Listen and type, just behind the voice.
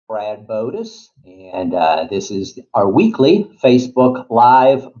Brad Bodis, and this is our weekly Facebook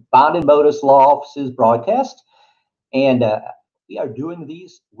Live Bond and Bodis Law Offices broadcast. And we are doing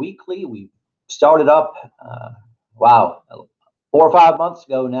these weekly. We started up, 4 or 5 months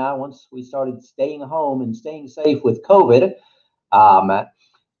ago now, once we started staying home and staying safe with COVID,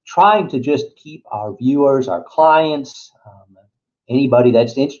 trying to just keep our viewers, our clients, anybody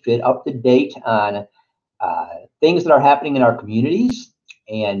that's interested up to date on things that are happening in our communities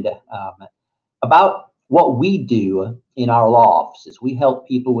and about what we do in our law offices. We help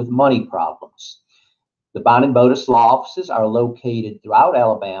people with money problems. The Bond and Bodis law offices are located throughout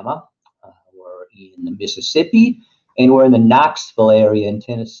Alabama. We're in Mississippi, and we're in the Knoxville area in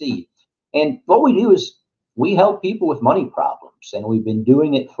Tennessee. And what we do is we help people with money problems, and we've been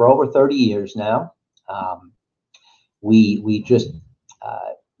doing it for over 30 years now. We just,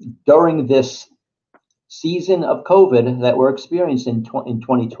 during this season of COVID that we're experiencing in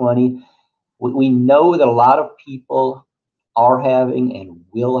 2020, we know that a lot of people are having and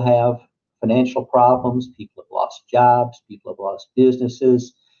will have financial problems. People have lost jobs, people have lost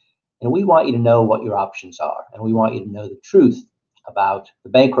businesses, and we want you to know what your options are, and we want you to know the truth about the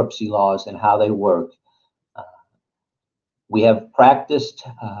bankruptcy laws and how they work. We have practiced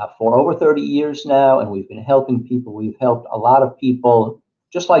for over 30 years now, and we've been helping people. We've helped a lot of people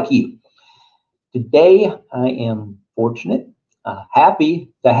just like you. Today, I am fortunate,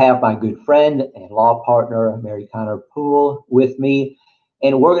 happy to have my good friend and law partner, Mary Connor Poole, with me.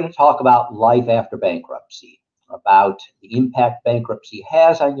 And we're going to talk about life after bankruptcy, about the impact bankruptcy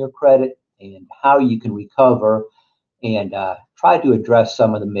has on your credit and how you can recover, and try to address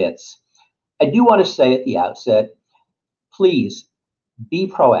some of the myths. I do want to say at the outset, please be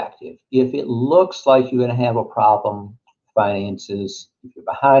proactive. If it looks like you're going to have a problem, finances, if you're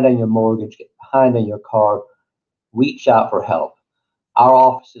behind on your mortgage, get behind on your car, reach out for help. Our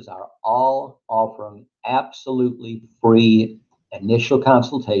offices are all offering absolutely free initial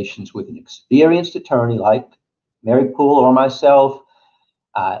consultations with an experienced attorney like Mary Poole or myself.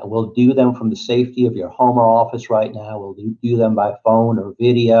 We'll do them from the safety of your home or office right now. We'll do them by phone or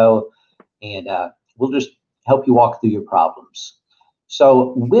video, and we'll just help you walk through your problems.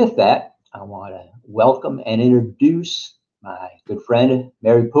 So with that, I want to welcome and introduce my good friend,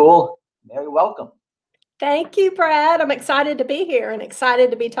 Mary Poole. Mary, welcome. Thank you, Brad. I'm excited to be here and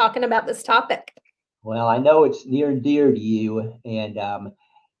excited to be talking about this topic. Well, I know it's near and dear to you, and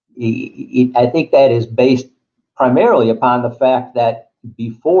I think that is based primarily upon the fact that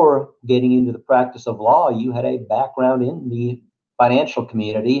before getting into the practice of law, you had a background in the financial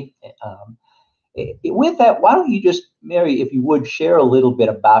community. With that, why don't you just, Mary, if you would, share a little bit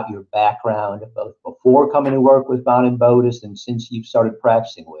about your background, both before coming to work with Bond and Bodis and since you've started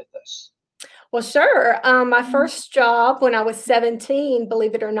practicing with us. Well, sure. My first job when I was 17,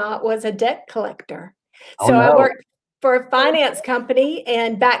 believe it or not, was a debt collector. So I worked for a finance company,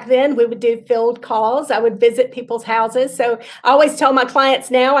 and back then we would do field calls. I would visit people's houses. So I always tell my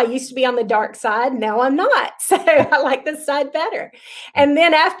clients now, I used to be on the dark side. Now I'm not. So I like this side better. And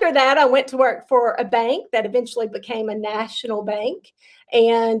then after that, I went to work for a bank that eventually became a national bank.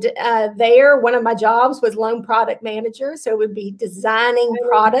 And there, one of my jobs was loan product manager. So it would be designing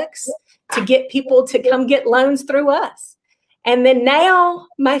products to get people to come get loans through us. And then now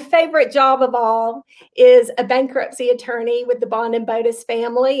my favorite job of all is a bankruptcy attorney with the Bond and Bodis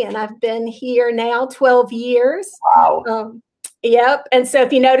family. And I've been here now 12 years. Wow. Yep. And so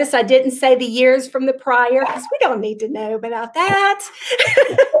if you notice, I didn't say the years from the prior because we don't need to know about that.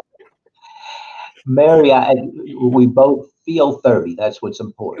 Mary, we both feel 30. That's what's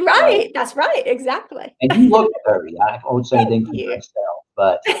important. Right. That's right. Exactly. And you look 30. I won't say anything for myself,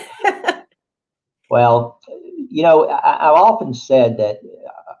 but well, you know, I've often said that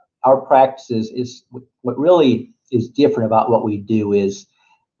our practices is what really is different about what we do is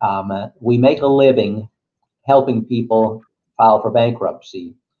we make a living helping people file for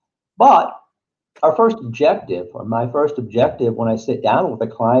bankruptcy. But our first objective, or my first objective when I sit down with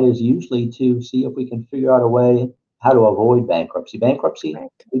a client, is usually to see if we can figure out a way how to avoid bankruptcy. Bankruptcy,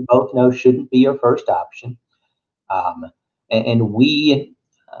 we both know, shouldn't be your first option. And we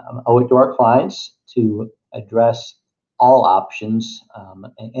owe it to our clients to address all options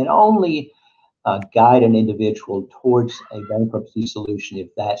and only guide an individual towards a bankruptcy solution if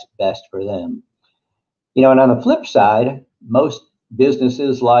that's best for them. You know, and on the flip side, most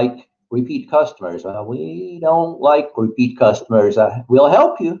businesses like repeat customers. We don't like repeat customers. We'll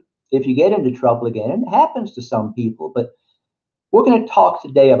help you if you get into trouble again. And it happens to some people, but we're going to talk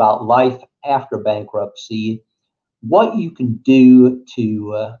today about life after bankruptcy, what you can do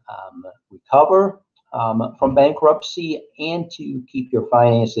to recover, from bankruptcy and to keep your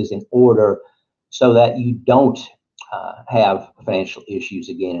finances in order so that you don't have financial issues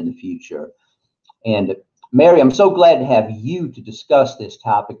again in the future. And Mary, I'm so glad to have you to discuss this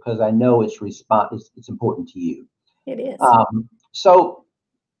topic because I know it's important to you. It is. So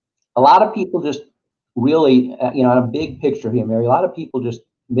a lot of people just really, on a big picture here, Mary, a lot of people just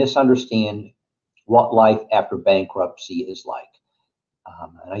misunderstand what life after bankruptcy is like.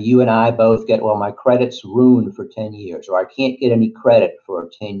 You and I both get, well, my credit's ruined for 10 years, or I can't get any credit for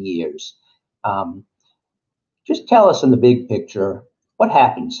 10 years. Just tell us in the big picture, what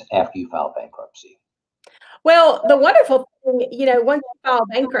happens after you file bankruptcy? Well, the wonderful thing, once you file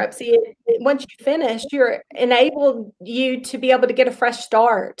bankruptcy, once you finish, you're enabled to be able to get a fresh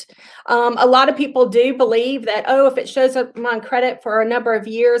start. A lot of people do believe that, oh, if it shows up on credit for a number of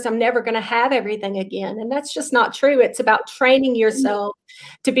years, I'm never going to have everything again. And that's just not true. It's about training yourself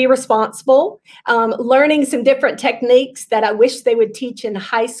to be responsible, learning some different techniques that I wish they would teach in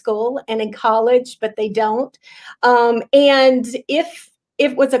high school and in college, but they don't. And if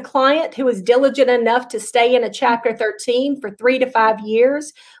it was a client who was diligent enough to stay in a Chapter 13 for 3 to 5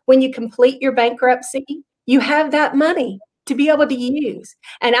 years, when you complete your bankruptcy, you have that money to be able to use.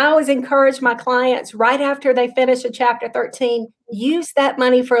 And I always encourage my clients right after they finish a Chapter 13, use that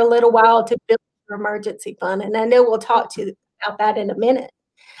money for a little while to build your emergency fund. And I know we'll talk to you about that in a minute.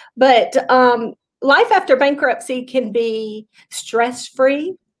 But life after bankruptcy can be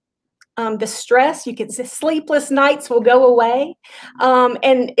stress-free. The stress, you can say sleepless nights will go away.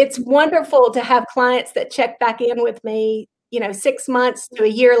 And it's wonderful to have clients that check back in with me, 6 months to a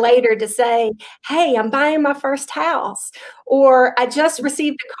year later to say, hey, I'm buying my first house, or I just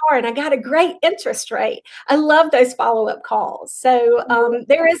received a car and I got a great interest rate. I love those follow-up calls. So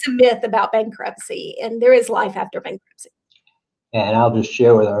there is a myth about bankruptcy, and there is life after bankruptcy. And I'll just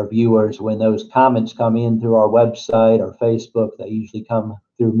share with our viewers, when those comments come in through our website or Facebook, they usually come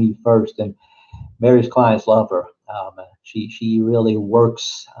through me first. And Mary's clients love her. She really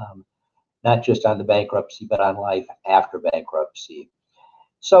works not just on the bankruptcy, but on life after bankruptcy.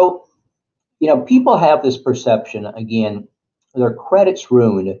 So, people have this perception, again, their credit's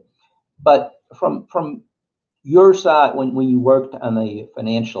ruined. But from your side, when you worked on the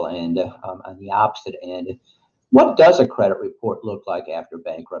financial end, on the opposite end, what does a credit report look like after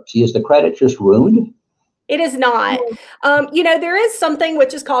bankruptcy? Is the credit just ruined? It is not. There is something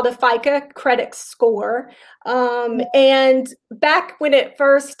which is called a FICO credit score. And back when it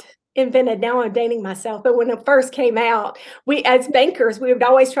first invented, now I'm dating myself, but when it first came out, we as bankers, we would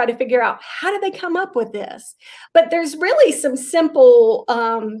always try to figure out, how did they come up with this? But there's really some simple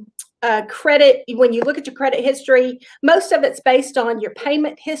credit. When you look at your credit history, most of it's based on your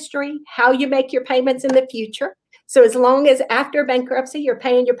payment history, how you make your payments in the future. So as long as after bankruptcy, you're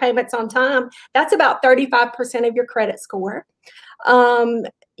paying your payments on time, that's about 35% of your credit score.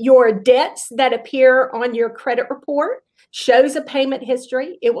 Your debts that appear on your credit report shows a payment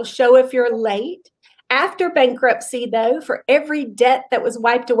history. It will show if you're late. After bankruptcy, though, for every debt that was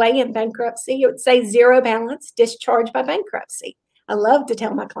wiped away in bankruptcy, it would say zero balance, discharged by bankruptcy. I love to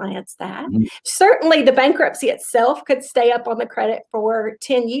tell my clients that. Certainly the bankruptcy itself could stay up on the credit for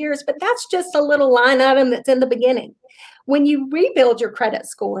 10 years, but that's just a little line item that's in the beginning. When you rebuild your credit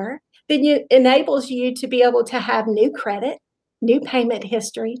score, then it enables you to be able to have new credit, new payment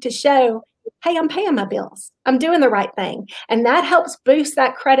history to show, hey, I'm paying my bills. I'm doing the right thing. And that helps boost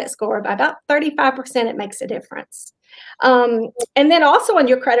that credit score by about 35%. It makes a difference. And then also on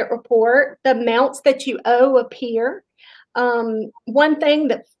your credit report, the amounts that you owe appear. One thing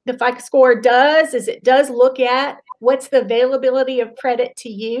that the FICO score does is it does look at what's the availability of credit to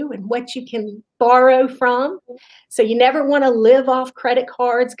you and what you can borrow from. So you never want to live off credit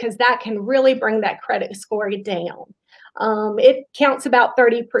cards because that can really bring that credit score down. It counts about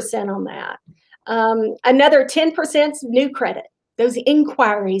 30% on that. Another 10% is new credit. Those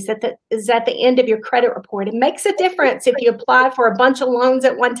inquiries is at the end of your credit report. It makes a difference if you apply for a bunch of loans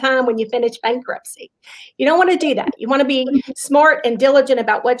at one time when you finish bankruptcy. You don't want to do that. You want to be smart and diligent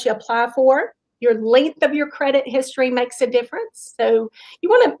about what you apply for. Your length of your credit history makes a difference. So you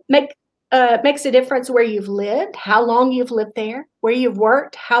want to makes a difference where you've lived, how long you've lived there, where you've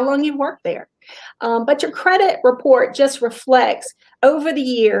worked, how long you've worked there. But your credit report just reflects over the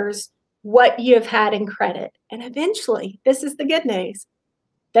years what you have had in credit. And eventually, this is the good news,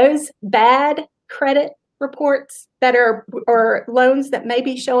 those bad credit reports that are, or loans that may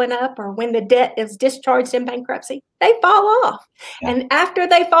be showing up, or when the debt is discharged in bankruptcy, they fall off. Yeah. And after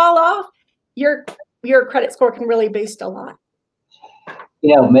they fall off, your credit score can really boost a lot.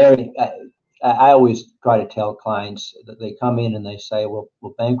 Mary, I always try to tell clients that they come in and they say, well,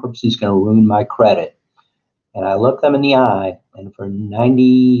 bankruptcy is going to ruin my credit. And I look them in the eye, and for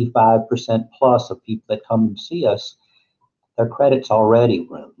 95% plus of people that come and see us, their credit's already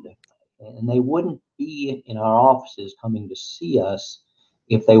ruined. And they wouldn't be in our offices coming to see us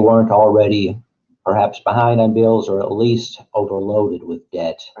if they weren't already perhaps behind on bills or at least overloaded with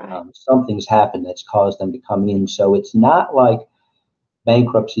debt. Right. Something's happened that's caused them to come in. So it's not like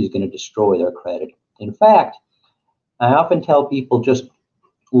bankruptcy is going to destroy their credit. In fact, I often tell people just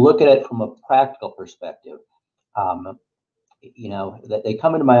look at it from a practical perspective. That they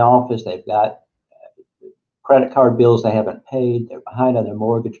come into my office, they've got credit card bills they haven't paid, they're behind on their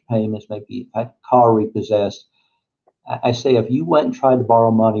mortgage payments, maybe a car repossessed. I say, if you went and tried to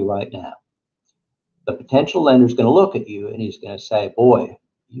borrow money right now, the potential lender is going to look at you and he's going to say, boy,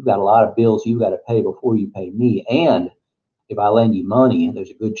 you've got a lot of bills you've got to pay before you pay me. And if I lend you money, there's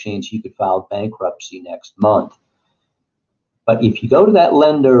a good chance you could file bankruptcy next month. But if you go to that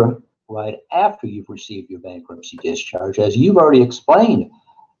lender right after you've received your bankruptcy discharge, as you've already explained,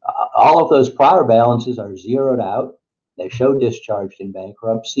 all of those prior balances are zeroed out. They show discharged in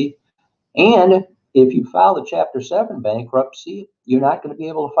bankruptcy. And if you file the Chapter 7 bankruptcy, you're not going to be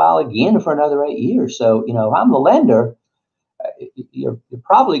able to file again for another 8 years. So, if I'm the lender, you're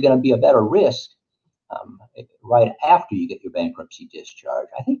probably going to be a better risk right after you get your bankruptcy discharge.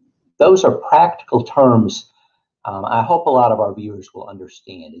 I think those are practical terms I hope a lot of our viewers will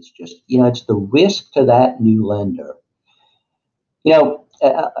understand. It's just, it's the risk to that new lender.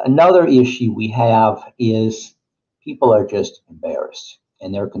 Another issue we have is people are just embarrassed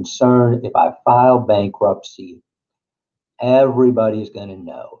and they're concerned if I file bankruptcy, everybody's going to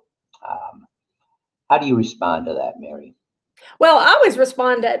know. How do you respond to that, Mary? Well, I always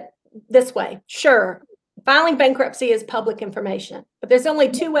respond this way. Sure, filing bankruptcy is public information, but there's only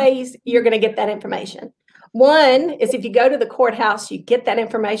two ways you're going to get that information. One is if you go to the courthouse, you get that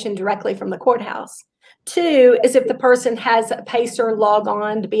information directly from the courthouse. Two is if the person has a PACER log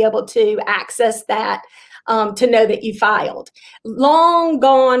on to be able to access that to know that you filed. Long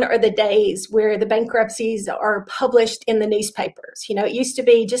gone are the days where the bankruptcies are published in the newspapers. It used to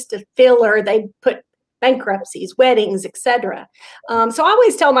be just a filler. They put bankruptcies, weddings, etc. So I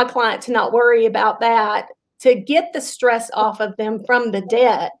always tell my client to not worry about that, to get the stress off of them from the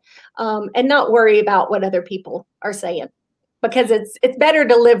debt, and not worry about what other people are saying, because it's better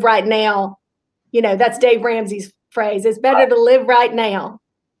to live right now. That's Dave Ramsey's phrase. It's better to live right now.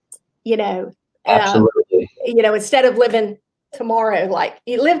 Absolutely. Instead of living tomorrow, like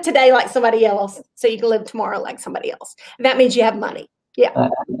you live today like somebody else, so you can live tomorrow like somebody else. And that means you have money. Yeah.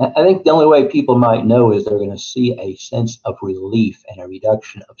 I think the only way people might know is they're going to see a sense of relief and a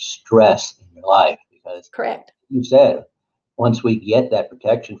reduction of stress in your life. Because correct. You said, once we get that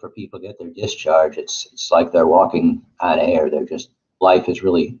protection for people get their discharge, it's like they're walking on air. Life is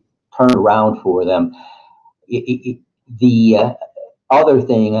really turned around for them. The other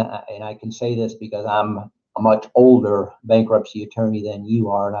thing, and I can say this because I'm a much older bankruptcy attorney than you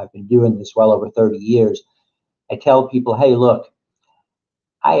are, and I've been doing this well over 30 years. I tell people, hey, look,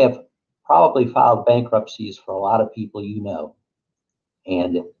 I have probably filed bankruptcies for a lot of people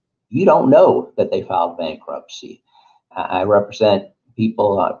and you don't know that they filed bankruptcy. I represent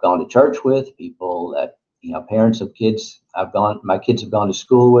people I've gone to church with, people that, parents of kids my kids have gone to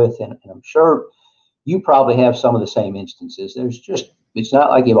school with, and I'm sure you probably have some of the same instances. It's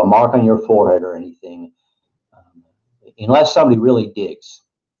not like you have a mark on your forehead or anything. Unless somebody really digs,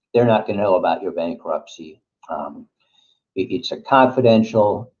 they're not going to know about your bankruptcy. It's a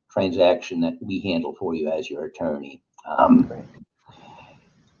confidential transaction that we handle for you as your attorney.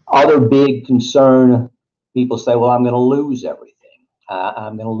 Other big concern, people say, well, I'm going to lose everything.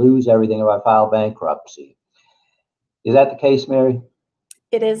 I'm going to lose everything if I file bankruptcy. Is that the case, Mary?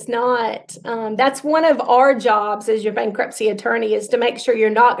 It is not. That's one of our jobs as your bankruptcy attorney, is to make sure you're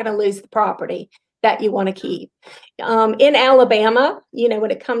not going to lose the property that you want to keep. In Alabama,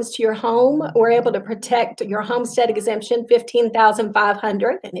 when it comes to your home, we're able to protect your homestead exemption,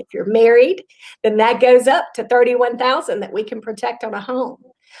 $15,500. And if you're married, then that goes up to $31,000 that we can protect on a home.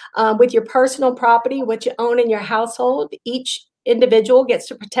 With your personal property, what you own in your household, each individual gets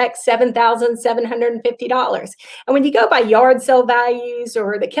to protect $7,750. And when you go by yard sale values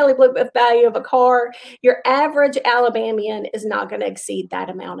or the Kelley Blue Book value of a car, your average Alabamian is not going to exceed that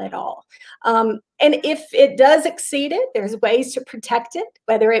amount at all. And if it does exceed it, there's ways to protect it,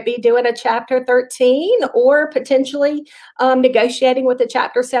 whether it be doing a Chapter 13 or potentially negotiating with the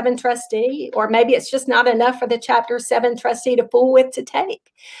Chapter 7 trustee, or maybe it's just not enough for the Chapter 7 trustee to fool with to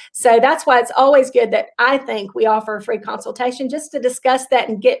take. So that's why it's always good that I think we offer a free consultation just to discuss that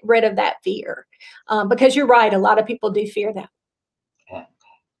and get rid of that fear. Because you're right, a lot of people do fear that.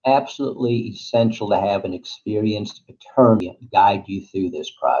 absolutely essential to have an experienced attorney guide you through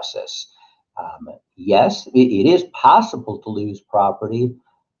this process. Yes, it is possible to lose property,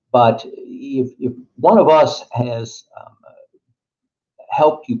 but if one of us has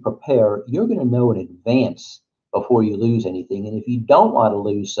helped you prepare, you're going to know in advance before you lose anything. And if you don't want to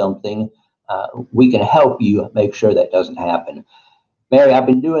lose something, we can help you make sure that doesn't happen. Mary, I've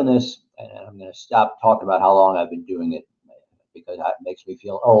been doing this, and I'm going to stop talking about how long I've been doing it because it makes me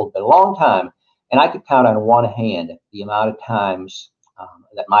feel old, but a long time. And I could count on one hand the amount of times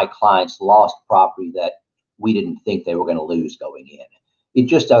that my clients lost property that we didn't think they were going to lose going in. It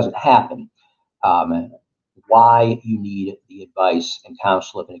just doesn't happen. Why you need the advice and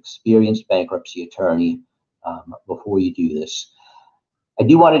counsel of an experienced bankruptcy attorney before you do this. I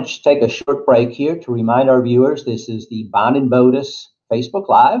do want to just take a short break here to remind our viewers this is the Bond and Botus Facebook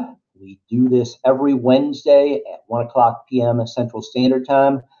Live. We do this every Wednesday at 1:00 p.m. Central Standard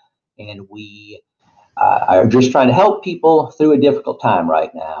Time, and we are just trying to help people through a difficult time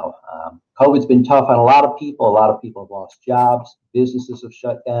right now. COVID's been tough on a lot of people. A lot of people have lost jobs. Businesses have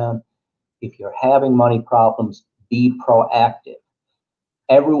shut down. If you're having money problems, be proactive.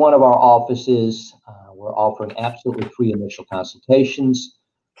 Every one of our offices, we're offering absolutely free initial consultations.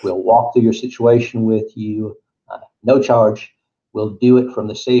 We'll walk through your situation with you, no charge. We'll do it from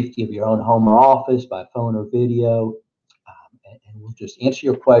the safety of your own home or office by phone or video. And we'll just answer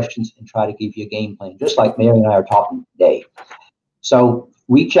your questions and try to give you a game plan, just like Mary and I are talking today. So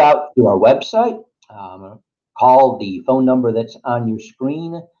reach out to our website, call the phone number that's on your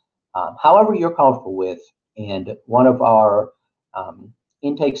screen, however you're comfortable with, and one of our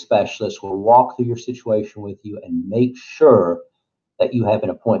intake specialists will walk through your situation with you and make sure that you have an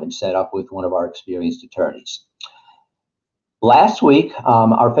appointment set up with one of our experienced attorneys. Last week,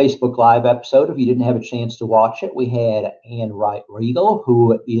 our Facebook Live episode, if you didn't have a chance to watch it, we had Ann Wright Regal,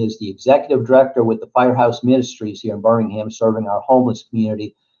 who is the executive director with the Firehouse Ministries here in Birmingham, serving our homeless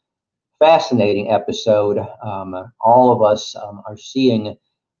community. Fascinating episode. All of us are seeing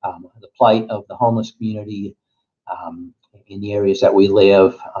the plight of the homeless community in the areas that we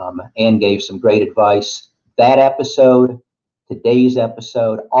live. Ann gave some great advice. That episode, today's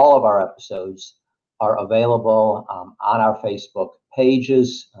episode, all of our episodes are available on our Facebook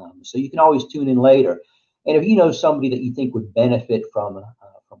pages, so you can always tune in later. And if you know somebody that you think would benefit from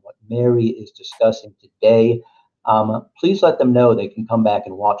what Mary is discussing today, please let them know they can come back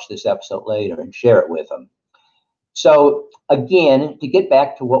and watch this episode later and share it with them. So again, to get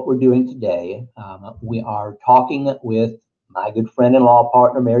back to what we're doing today, we are talking with my good friend and law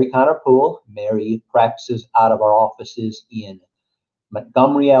partner, Mary Connor Poole. Mary practices out of our offices in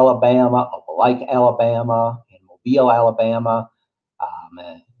Montgomery, Alabama, Opelika, Alabama, and Mobile, Alabama.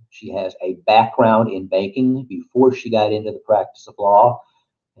 She has a background in banking before she got into the practice of law.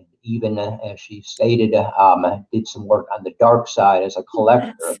 And even as she stated, did some work on the dark side as a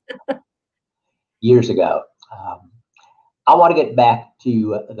collector years ago. I want to get back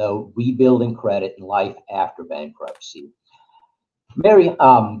to the rebuilding credit and life after bankruptcy. Mary,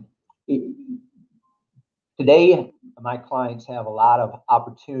 today, my clients have a lot of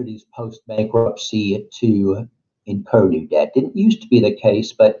opportunities post-bankruptcy to incur new debt. Didn't used to be the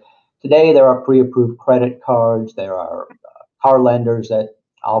case, but today there are pre-approved credit cards. There are car lenders that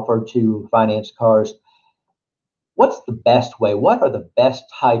offer to finance cars. What's the best way? What are the best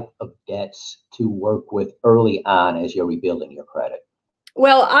type of debts to work with early on as you're rebuilding your credit?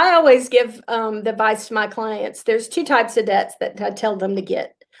 Well, I always give the advice to my clients. There's two types of debts that I tell them to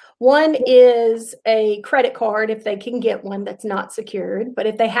get. One is a credit card if they can get one that's not secured. But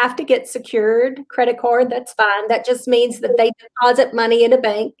if they have to get secured credit card, that's fine. That just means that they deposit money in a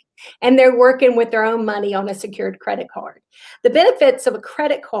bank and they're working with their own money on a secured credit card. The benefits of a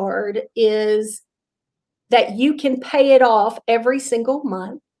credit card is that you can pay it off every single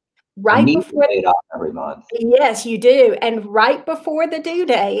month. Right before pay it off every month. Yes, you do. And right before the due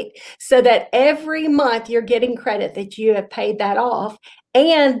date, so that every month you're getting credit that you have paid that off.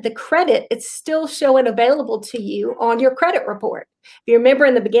 And the credit, it's still showing available to you on your credit report. If you remember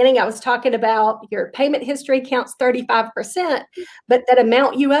in the beginning, I was talking about your payment history counts 35%, but that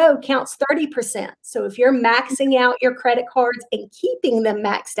amount you owe counts 30%. So if you're maxing out your credit cards and keeping them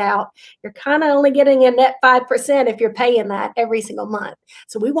maxed out, you're kind of only getting a net 5% if you're paying that every single month.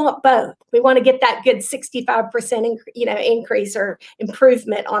 So we want both. We want to get that good 65% increase or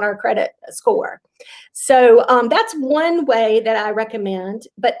improvement on our credit score. So that's one way that I recommend,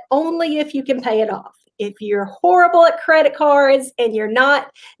 but only if you can pay it off. If you're horrible at credit cards and you're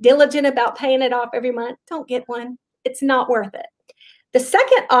not diligent about paying it off every month, don't get one. It's not worth it. The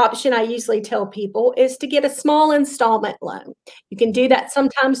second option I usually tell people is to get a small installment loan. You can do that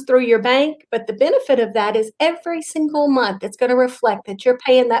sometimes through your bank, but the benefit of that is every single month it's going to reflect that you're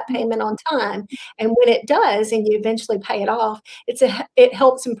paying that payment on time. And when it does, and you eventually pay it off, it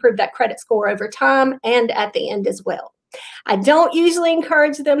helps improve that credit score over time and at the end as well. I don't usually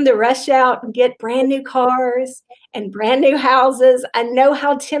encourage them to rush out and get brand new cars and brand new houses. I know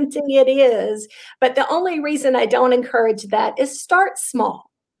how tempting it is, but the only reason I don't encourage that is start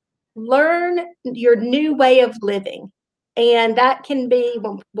small. Learn your new way of living. And that can be,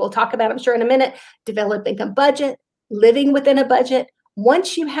 we'll talk about, I'm sure in a minute, developing a budget, living within a budget.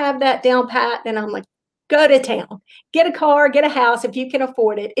 Once you have that down pat, then I'm like, go to town, get a car, get a house if you can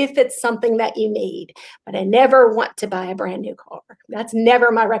afford it, if it's something that you need. But I never want to buy a brand new car. That's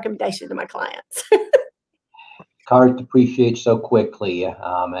never my recommendation to my clients. Cars depreciate so quickly.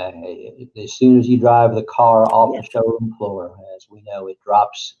 As soon as you drive the car off the showroom floor, as we know, it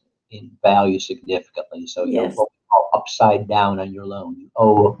drops in value significantly. So you're upside down on your loan. You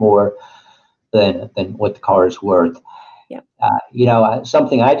owe more than what the car is worth.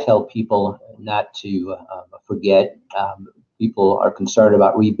 Something I tell people not to forget, people are concerned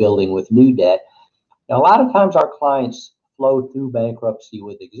about rebuilding with new debt. Now, a lot of times our clients flow through bankruptcy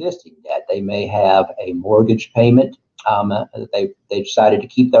with existing debt. They may have a mortgage payment. They decided to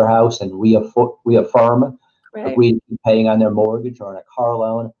keep their house and reaffirm, agree to keep paying on their mortgage or on a car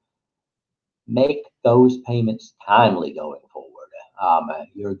loan. Make those payments timely going forward.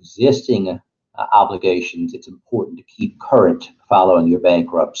 Your existing obligations, it's important to keep current following your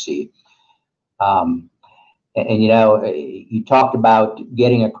bankruptcy. You talked about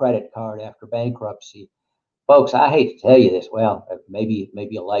getting a credit card after bankruptcy. Folks, I hate to tell you this. Well, maybe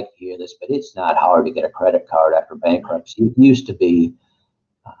you'll like to hear this, but it's not hard to get a credit card after bankruptcy. It used to be.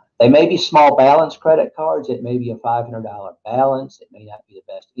 They may be small balance credit cards. It may be a $500 balance. It may not be the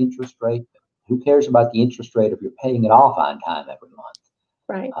best interest rate. But who cares about the interest rate if you're paying it off on time every month?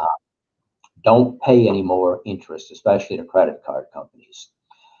 Right. Don't pay any more interest, especially to credit card companies.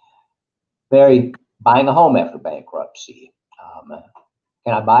 Mary, buying a home after bankruptcy.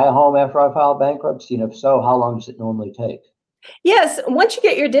 Can I buy a home after I file bankruptcy? And if so, how long does it normally take? Yes, once you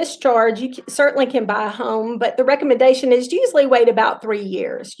get your discharge, you certainly can buy a home, but the recommendation is usually wait about 3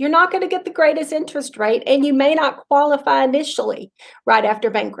 years. You're not going to get the greatest interest rate, and you may not qualify initially right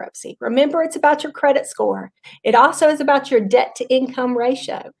after bankruptcy. Remember, it's about your credit score. It also is about your debt to income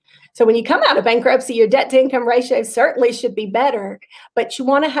ratio. So when you come out of bankruptcy, your debt to income ratio certainly should be better, but you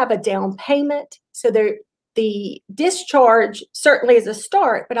want to have a down payment. So the discharge certainly is a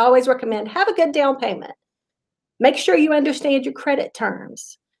start, but I always recommend have a good down payment. Make sure you understand your credit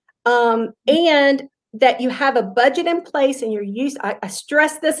terms, and that you have a budget in place, and I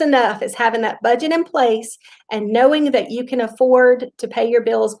stress this enough, is having that budget in place and knowing that you can afford to pay your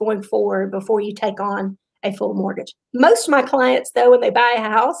bills going forward before you take on a full mortgage. Most of my clients, though, when they buy a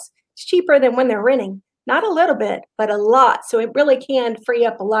house, it's cheaper than when they're renting. Not a little bit, but a lot. So it really can free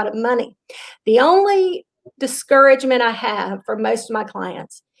up a lot of money. The only discouragement I have for most of my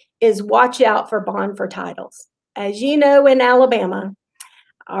clients is watch out for bond for titles. As you know, in Alabama,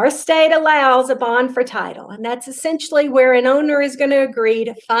 our state allows a bond for title, and that's essentially where an owner is going to agree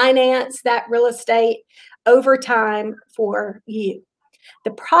to finance that real estate over time for you.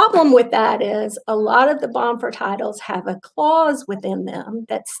 The problem with that is a lot of the bond for titles have a clause within them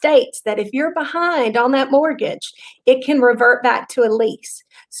that states that if you're behind on that mortgage, it can revert back to a lease.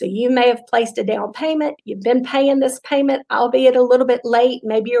 So you may have placed a down payment, you've been paying this payment, albeit a little bit late,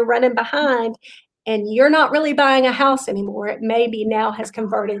 maybe you're running behind, and you're not really buying a house anymore. It maybe now has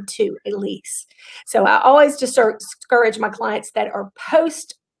converted to a lease. So I always just discourage my clients that are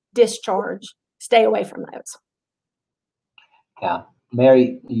post-discharge, stay away from those. Yeah.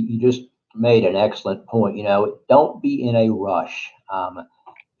 Mary, you just made an excellent point. Don't be in a rush.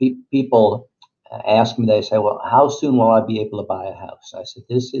 People ask me, they say, well, how soon will I be able to buy a house? I said,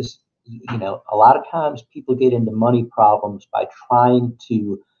 this is, a lot of times people get into money problems by trying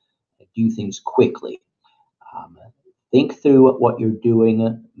to do things quickly. Think through what you're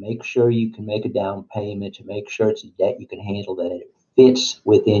doing. Make sure you can make a down payment, to make sure it's a debt you can handle, that it fits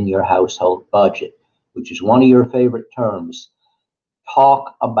within your household budget, which is one of your favorite terms.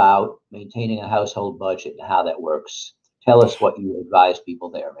 Talk about maintaining a household budget and how that works. Tell us what you advise people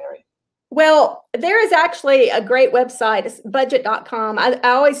there, Mary. Well, there is actually a great website, it's budget.com. I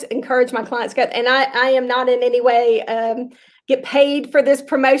always encourage my clients to go, and I am not in any way get paid for this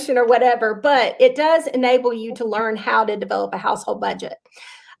promotion or whatever, but it does enable you to learn how to develop a household budget.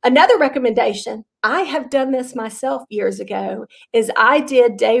 Another recommendation, I have done this myself years ago, is I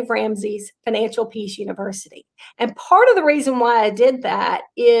did Dave Ramsey's Financial Peace University. And part of the reason why I did that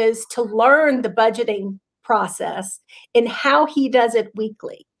is to learn the budgeting process and how he does it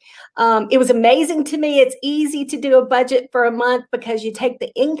weekly. It was amazing to me. It's easy to do a budget for a month because you take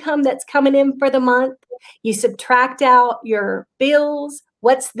the income that's coming in for the month, you subtract out your bills,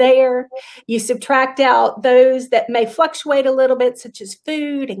 what's there, you subtract out those that may fluctuate a little bit, such as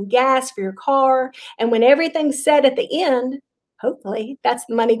food and gas for your car. And when everything's said at the end, hopefully that's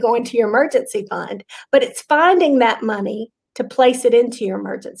the money going to your emergency fund. But it's finding that money to place it into your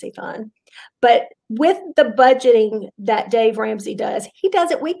emergency fund. But with the budgeting that Dave Ramsey does, he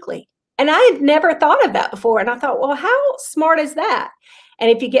does it weekly. And I had never thought of that before. And I thought, well, how smart is that? And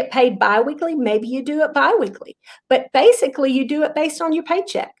if you get paid biweekly, maybe you do it biweekly. But basically, you do it based on your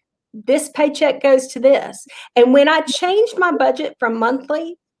paycheck. This paycheck goes to this. And when I changed my budget from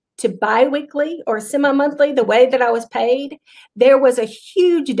monthly to biweekly or semi-monthly, the way that I was paid, there was a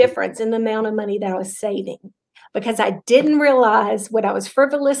huge difference in the amount of money that I was saving because I didn't realize what I was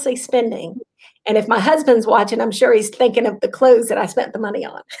frivolously spending. And if my husband's watching, I'm sure he's thinking of the clothes that I spent the money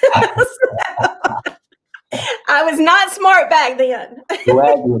on. I was not smart back then.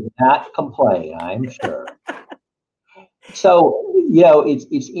 Glad you would not complain, I'm sure. So,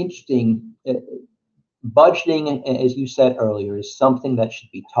 it's interesting. Budgeting, as you said earlier, is something that should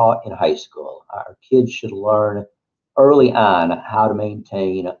be taught in high school. Our kids should learn early on how to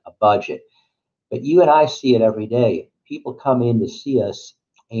maintain a budget. But you and I see it every day. People come in to see us,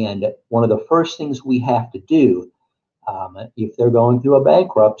 and one of the first things we have to do, if they're going through a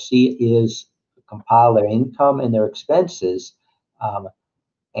bankruptcy, is compile their income and their expenses.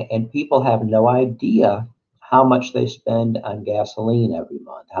 And people have no idea how much they spend on gasoline every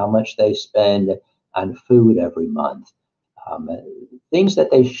month, how much they spend on food every month, things that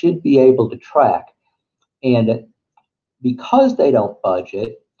they should be able to track. And because they don't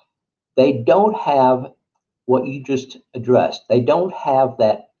budget, they don't have what you just addressed. They don't have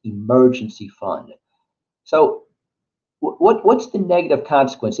that emergency fund. So what's the negative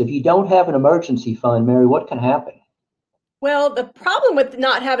consequence? If you don't have an emergency fund, Mary, what can happen? Well, the problem with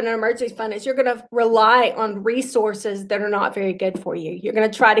not having an emergency fund is you're going to rely on resources that are not very good for you. You're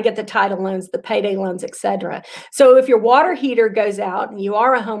going to try to get the title loans, the payday loans, et cetera. So if your water heater goes out and you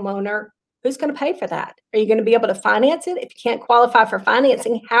are a homeowner, who's going to pay for that? Are you going to be able to finance it? If you can't qualify for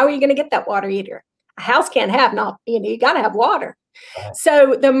financing, how are you going to get that water heater? A house can't have, you got to have water.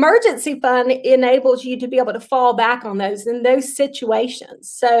 So the emergency fund enables you to be able to fall back on those in those situations.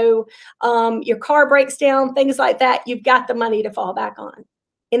 So your car breaks down, things like that, you've got the money to fall back on.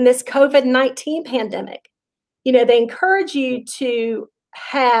 In this COVID-19 pandemic, they encourage you to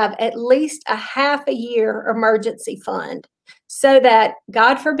have at least a half a year emergency fund so that,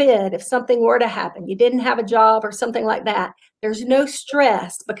 God forbid, if something were to happen, you didn't have a job or something like that, there's no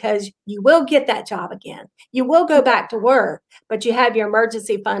stress because you will get that job again. You will go back to work, but you have your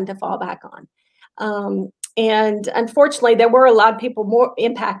emergency fund to fall back on. And unfortunately, there were a lot of people more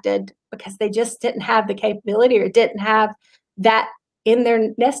impacted because they just didn't have the capability or didn't have that in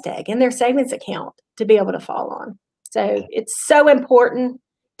their nest egg, in their savings account to be able to fall on. So it's so important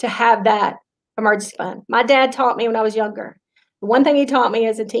to have that emergency fund. My dad taught me when I was younger. The one thing he taught me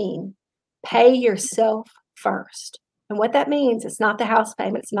as a teen, pay yourself first. And what that means, it's not the house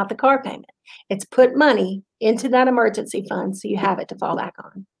payment, it's not the car payment. It's put money into that emergency fund so you have it to fall back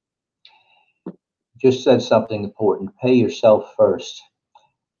on. Just said something important, pay yourself first.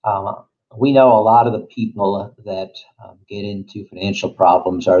 We know a lot of the people that get into financial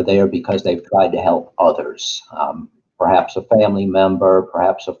problems are there because they've tried to help others, perhaps a family member,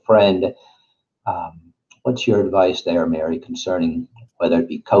 perhaps a friend. What's your advice there, Mary, concerning whether it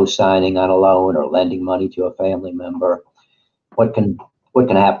be co-signing on a loan or lending money to a family member? What can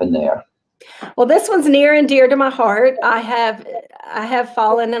happen there? Well, this one's near and dear to my heart. I have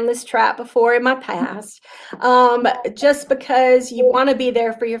fallen in this trap before in my past. Just because you want to be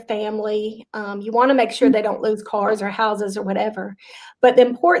there for your family, you want to make sure they don't lose cars or houses or whatever. But the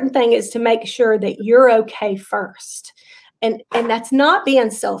important thing is to make sure that you're okay first. And that's not being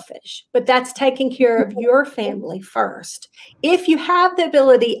selfish, but that's taking care of your family first. If you have the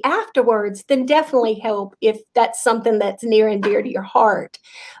ability afterwards, then definitely help if that's something that's near and dear to your heart.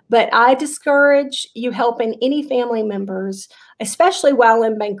 But I discourage you helping any family members, especially while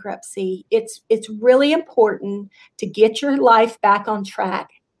in bankruptcy. It's really important to get your life back on track.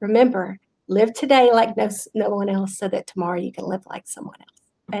 Remember, live today like no one else so that tomorrow you can live like someone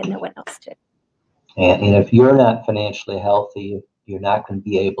else and no one else too. And if you're not financially healthy, you're not going to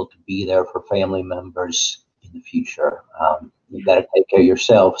be able to be there for family members in the future. You've got to take care of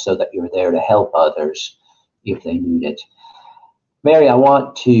yourself so that you're there to help others if they need it. Mary, I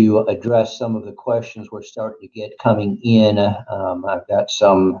want to address some of the questions we're starting to get coming in. I've got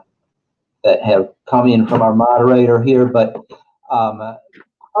some that have come in from our moderator here, but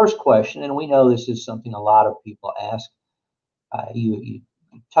first question, and we know this is something a lot of people ask. You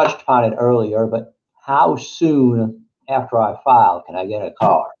touched upon it earlier, but how soon after I file can I get a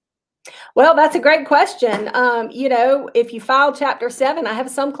car? Well, that's a great question. If you file Chapter 7, I have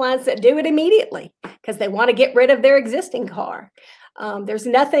some clients that do it immediately because they want to get rid of their existing car. There's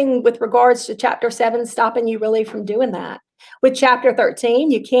nothing with regards to Chapter 7 stopping you really from doing that. With Chapter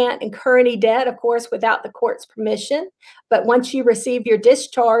 13, you can't incur any debt, of course, without the court's permission. But once you receive your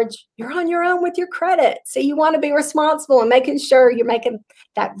discharge, you're on your own with your credit. So you want to be responsible and making sure you're making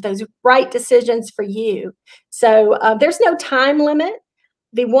those right decisions for you. So there's no time limit.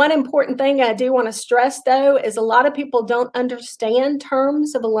 The one important thing I do want to stress, though, is a lot of people don't understand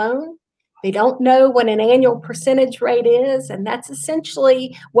terms of a loan. They don't know what an annual percentage rate is, and that's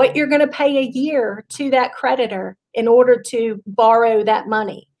essentially what you're going to pay a year to that creditor in order to borrow that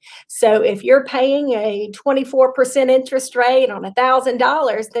money. So if you're paying a 24% interest rate on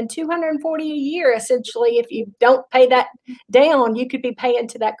 $1,000, then $240 a year, essentially, if you don't pay that down, you could be paying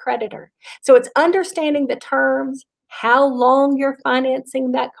to that creditor. So it's understanding the terms, how long you're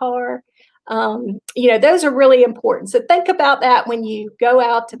financing that car. Those are really important. So think about that when you go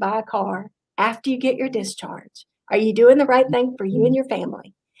out to buy a car after you get your discharge. Are you doing the right thing for you and your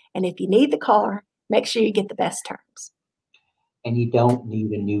family? And if you need the car, make sure you get the best terms. And you don't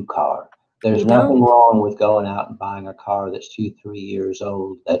need a new car. There's nothing wrong with going out and buying a car that's 2-3 years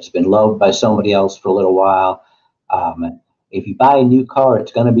old, that's been loved by somebody else for a little while. If you buy a new car,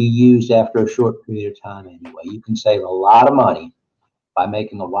 it's going to be used after a short period of time anyway. You can save a lot of money by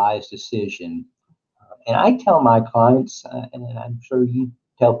making a wise decision. And I tell my clients, and I'm sure you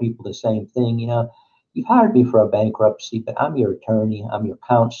tell people the same thing, you've hired me for a bankruptcy, but I'm your attorney, I'm your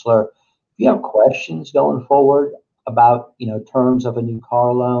counselor. If you have questions going forward about, terms of a new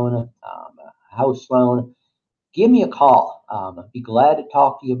car loan, a house loan, give me a call. I'd be glad to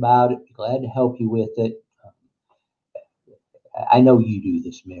talk to you about it, be glad to help you with it. I know you do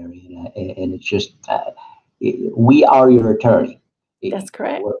this, Mary, and it's just, we are your attorney. That's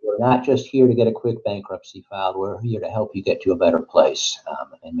correct. We're not just here to get a quick bankruptcy filed. We're here to help you get to a better place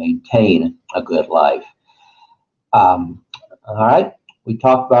and maintain a good life. All right. We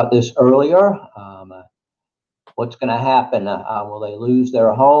talked about this earlier. What's going to happen? Will they lose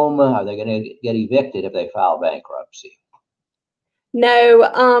their home? Are they going to get evicted if they file bankruptcy?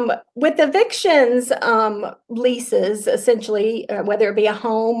 No, with evictions, leases, essentially, whether it be a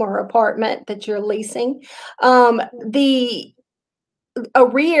home or apartment that you're leasing, the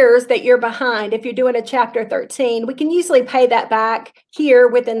arrears that you're behind, if you're doing a Chapter 13, we can usually pay that back here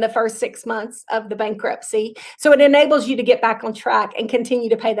within the first 6 months of the bankruptcy. So it enables you to get back on track and continue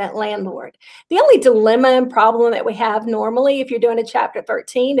to pay that landlord. The only dilemma and problem that we have normally if you're doing a Chapter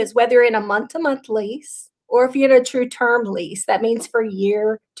 13 is whether you're in a month-to-month lease or if you're in a true term lease. That means for a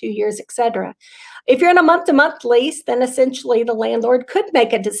year, 2 years, etc. If you're in a month-to-month lease, then essentially the landlord could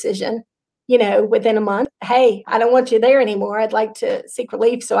make a decision, within a month. Hey, I don't want you there anymore. I'd like to seek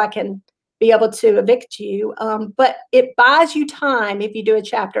relief so I can be able to evict you. But it buys you time if you do a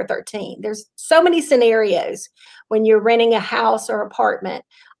Chapter 13. There's so many scenarios when you're renting a house or apartment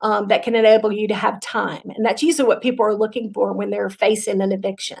that can enable you to have time. And that's usually what people are looking for when they're facing an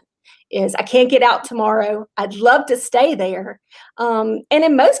eviction. Is I can't get out tomorrow. I'd love to stay there. And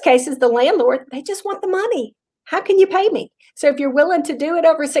in most cases, the landlord, they just want the money. How can you pay me? So if you're willing to do it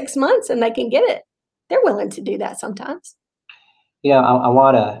over 6 months and they can get it, they're willing to do that sometimes. I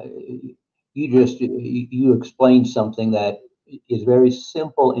want to, you explained something that is very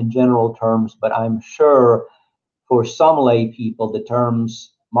simple in general terms, but I'm sure for some lay people, the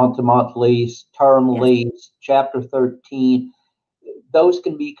terms month-to-month lease, term lease, Chapter 13, those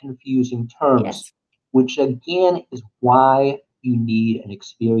can be confusing terms, which again is why you need an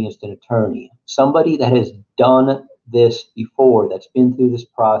experienced attorney, somebody that has done this before, that's been through this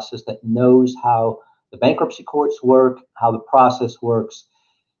process, that knows how the bankruptcy courts work, how the process works.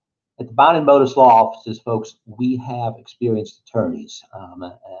 At the Bond and Modus Law offices, folks, we have experienced attorneys.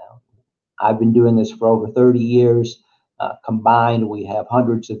 I've been doing this for over 30 years. Combined, we have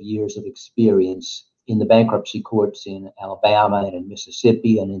hundreds of years of experience in the bankruptcy courts in Alabama and in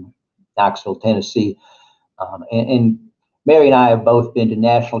Mississippi and in Knoxville, Tennessee. And Mary and I have both been to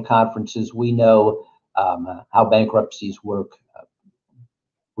national conferences. We know how bankruptcies work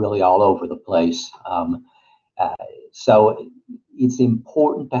really all over the place. So it's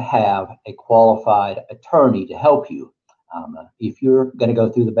important to have a qualified attorney to help you. if you're going to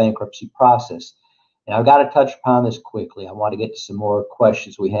go through the bankruptcy process. And I've got to touch upon this quickly. I want to get to some more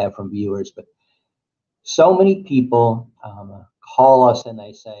questions we have from viewers, but so many people call us and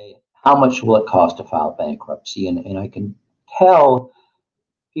they say, how much will it cost to file bankruptcy? And I can tell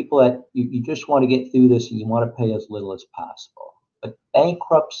people that you just want to get through this and you want to pay as little as possible. But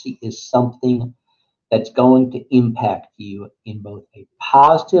bankruptcy is something that's going to impact you in both a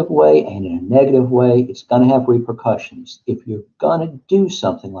positive way and in a negative way. It's going to have repercussions. If you're going to do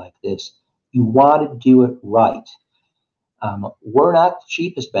something like this, you want to do it right. We're not the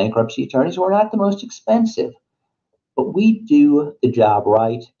cheapest bankruptcy attorneys. We're not the most expensive, but we do the job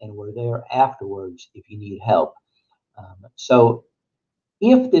right, and we're there afterwards if you need help. So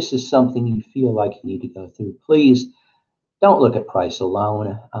if this is something you feel like you need to go through, please don't look at price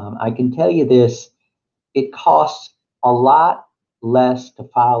alone. I can tell you this. It costs a lot less to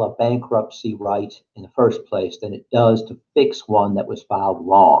file a bankruptcy right in the first place than it does to fix one that was filed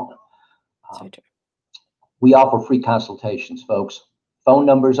wrong. We offer free consultations, folks. Phone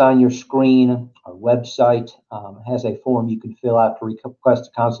numbers on your screen. Our website has a form you can fill out to request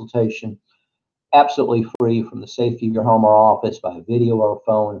a consultation. Absolutely free from the safety of your home or office by video or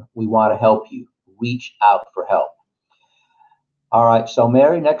phone. We want to help you. Reach out for help. All right, so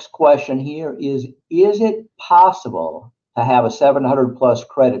Mary, next question here is it possible to have a 700 plus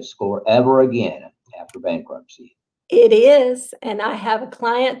credit score ever again after bankruptcy? It is, and I have a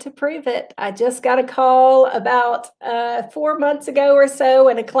client to prove it. I just got a call about 4 months ago or so,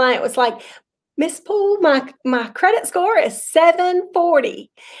 and a client was like, Miss Poole, my credit score is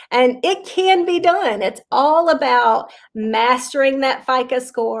 740, and it can be done. It's all about mastering that FICO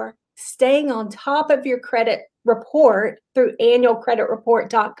score, staying on top of your credit report through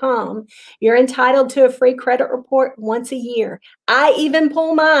annualcreditreport.com. You're entitled to a free credit report once a year. I even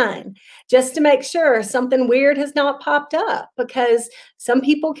pull mine just to make sure something weird has not popped up, because some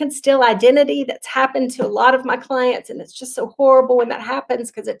people can steal identity. That's happened to a lot of my clients, and it's just so horrible when that happens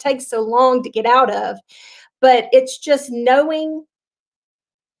because it takes so long to get out of. But it's just knowing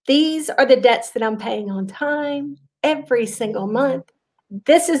these are the debts that I'm paying on time every single month.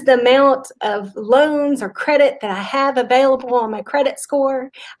 This is the amount of loans or credit that I have available on my credit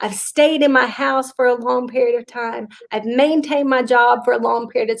score. I've stayed in my house for a long period of time. I've maintained my job for a long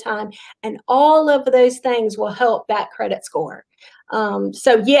period of time. And all of those things will help that credit score.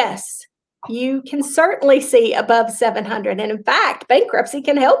 So yes, you can certainly see above 700. And in fact, bankruptcy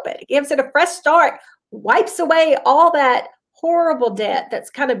can help it. It gives it a fresh start, wipes away all that horrible debt that's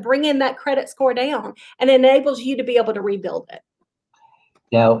kind of bringing that credit score down, and enables you to be able to rebuild it.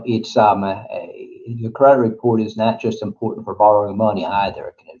 Now, it's your credit report is not just important for borrowing money either.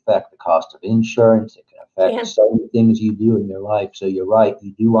 It can affect the cost of insurance. It can affect so many things you do in your life. So you're right.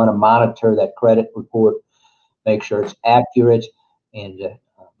 You do want to monitor that credit report, make sure it's accurate. And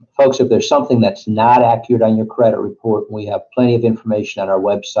folks, if there's something that's not accurate on your credit report, we have plenty of information on our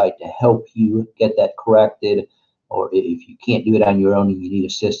website to help you get that corrected. Or if you can't do it on your own and you need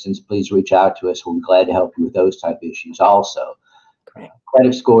assistance, please reach out to us. We'll be glad to help you with those type of issues also.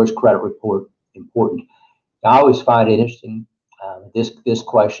 Credit scores, credit report, important. I always find it interesting. This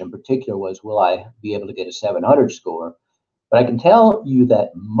question in particular was, will I be able to get a 700 score? But I can tell you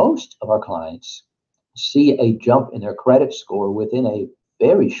that most of our clients see a jump in their credit score within a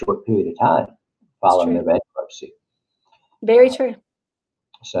very short period of time following their bankruptcy. Very true.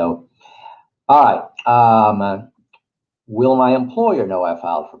 So, all right. Will my employer know I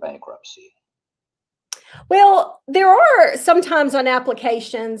filed for bankruptcy? Well, there are sometimes on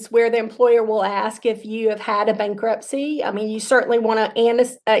applications where the employer will ask if you have had a bankruptcy. I mean, you certainly want to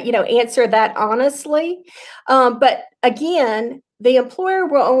answer that honestly. But again, the employer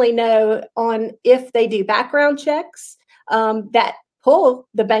will only know on if they do background checks that pull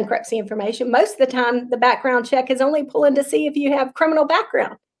the bankruptcy information. Most of the time, the background check is only pulling to see if you have criminal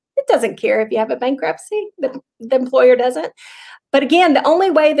background. It doesn't care if you have a bankruptcy. The employer doesn't. But again, the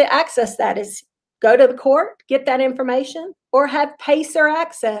only way to access that is go to the court, get that information, or have PACER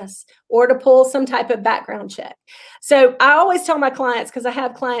access, or to pull some type of background check. So I always tell my clients, because I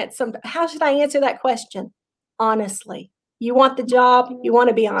have clients, how should I answer that question? Honestly. You want the job, you want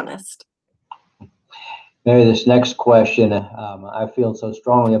to be honest. Mary, this next question I feel so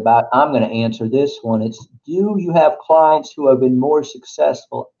strongly about. I'm going to answer this one. It's, do you have clients who have been more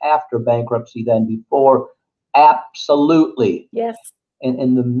successful after bankruptcy than before? Absolutely. Yes.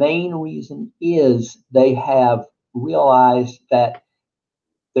 And the main reason is they have realized that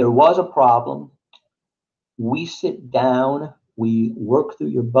there was a problem. We sit down, we work through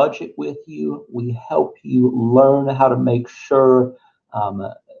your budget with you, we help you learn how to make sure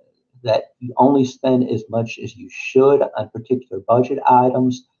that you only spend as much as you should on particular budget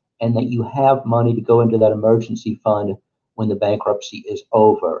items, and that you have money to go into that emergency fund when the bankruptcy is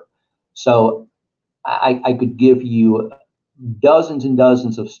over. So I could give you dozens and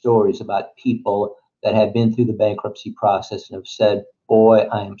dozens of stories about people that have been through the bankruptcy process and have said, boy,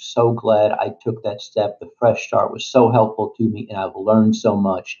 I am so glad I took that step. The fresh start was so helpful to me, and I've learned so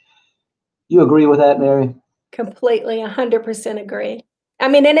much. You agree with that, Mary? Completely, 100% agree. I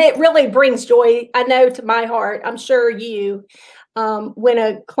mean, and it really brings joy, I know, to my heart. I'm sure you, when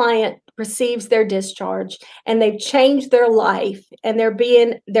a client receives their discharge and they've changed their life and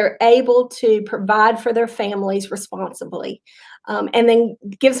they're able to provide for their families responsibly, and then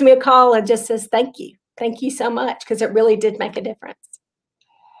gives me a call and just says, thank you so much, because it really did make a difference.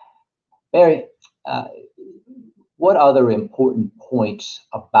 Mary, what other important points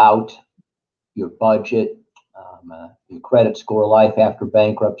about your budget, your credit score, life after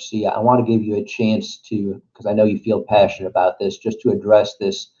bankruptcy? I want to give you a chance to, because I know you feel passionate about this, just to address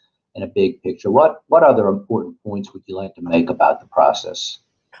this in a big picture. What other important points would you like to make about the process?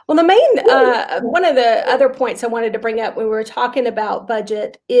 Well, the main, one of the other points I wanted to bring up when we were talking about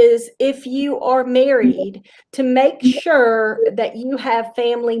budget is, if you are married, to make sure that you have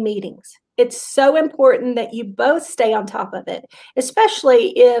family meetings. It's so important that you both stay on top of it, especially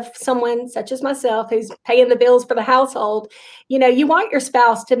if someone such as myself, who's paying the bills for the household, you want your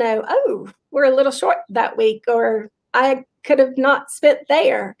spouse to know, oh, we're a little short that week, or I could have not spent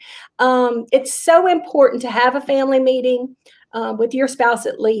there. It's so important to have a family meeting with your spouse,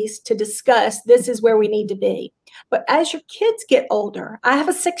 at least, to discuss, this is where we need to be. But as your kids get older, I have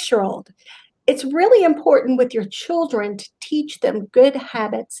a 6-year-old. It's really important with your children to teach them good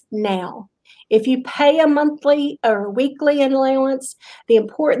habits now. If you pay a monthly or weekly allowance, the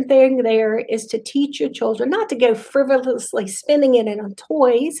important thing there is to teach your children not to go frivolously spending it on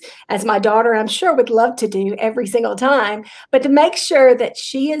toys, as my daughter, I'm sure, would love to do every single time, but to make sure that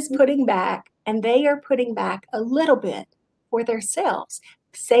she is putting back and they are putting back a little bit for themselves,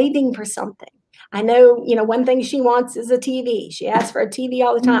 saving for something. I know, one thing she wants is a TV. She asks for a TV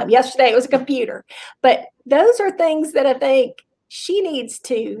all the time. Yesterday it was a computer. But those are things that I think she needs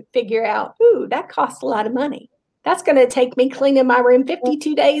to figure out, ooh, that costs a lot of money. That's going to take me cleaning my room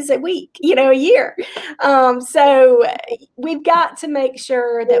 52 days a week, a year. So we've got to make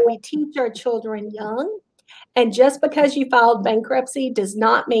sure that we teach our children young. And just because you filed bankruptcy does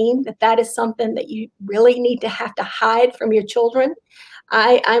not mean that that is something that you really need to have to hide from your children.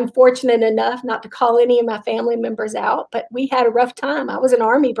 I'm fortunate enough not to call any of my family members out, but we had a rough time. I was an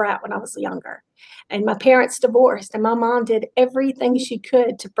Army brat when I was younger, and my parents divorced, and my mom did everything she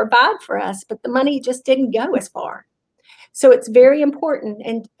could to provide for us, but the money just didn't go as far. So it's very important.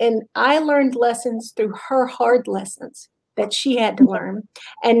 And I learned lessons through her hard lessons that she had to learn.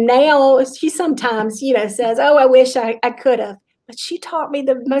 And now she sometimes, says, oh, I wish I could have. But she taught me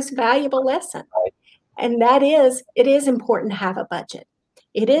the most valuable lesson. And that is, it is important to have a budget.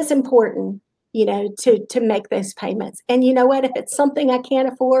 It is important, to make those payments. And you know what? If it's something I can't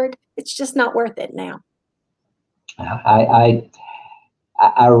afford, it's just not worth it now. I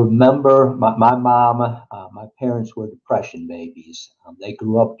remember my mom, my parents were Depression babies. They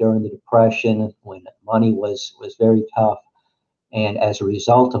grew up during the Depression when money was very tough. And as a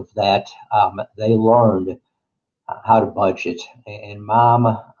result of that, they learned how to budget. And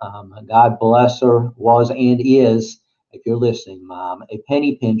Mom, God bless her, was and is, if you're listening, Mom, a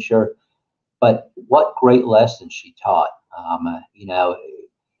penny pincher. But what great lessons she taught.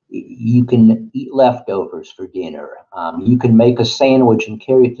 You can eat leftovers for dinner. You can make a sandwich and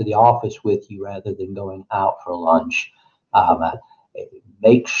carry it to the office with you rather than going out for lunch.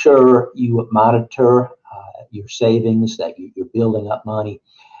 Make sure you monitor your savings, that you're building up money.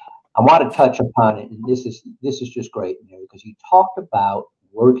 I want to touch upon it, and this is just great, Mary, because you talked about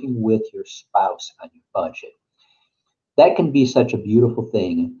working with your spouse on your budget. That can be such a beautiful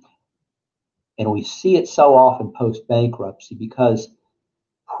thing, and we see it so often post-bankruptcy, because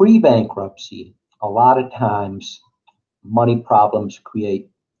pre-bankruptcy, a lot of times, money problems create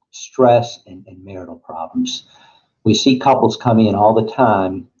stress and marital problems. We see couples come in all the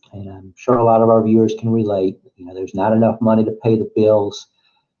time, and I'm sure a lot of our viewers can relate. There's not enough money to pay the bills,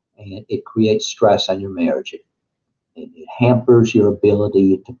 and it creates stress on your marriage. It hampers your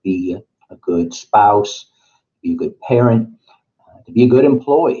ability to be a good spouse, to be a good parent, to be a good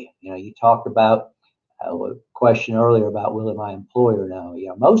employee. You talked about a question earlier about, will my employer know?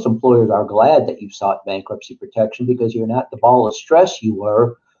 Most employers are glad that you sought bankruptcy protection, because you're not the ball of stress you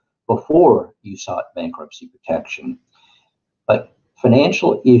were before you sought bankruptcy protection. But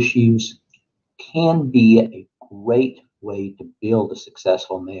financial issues can be a great way to build a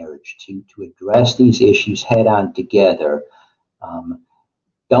successful marriage, to address these issues head on together.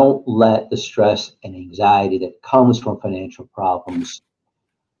 Don't let the stress and anxiety that comes from financial problems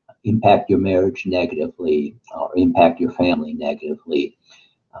impact your marriage negatively or impact your family negatively.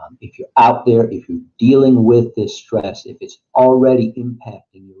 If you're out there, if you're dealing with this stress, if it's already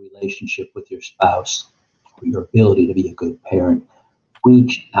impacting your relationship with your spouse or your ability to be a good parent,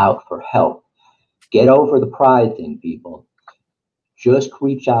 reach out for help. Get over the pride thing, people. Just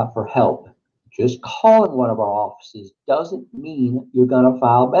reach out for help. Just calling one of our offices doesn't mean you're going to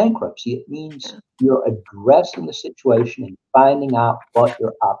file bankruptcy. It means you're addressing the situation and finding out what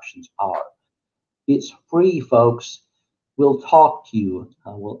your options are. It's free, folks. We'll talk to you.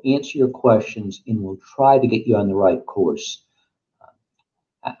 We'll answer your questions, and we'll try to get you on the right course.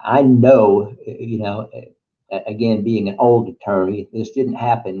 I know, again, being an old attorney, this didn't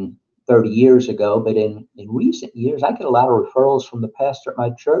happen 30 years ago, but in recent years, I get a lot of referrals from the pastor at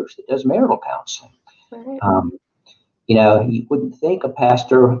my church that does marital counseling. Right. You wouldn't think a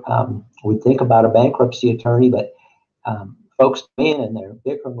pastor would think about a bankruptcy attorney, but folks come in and they're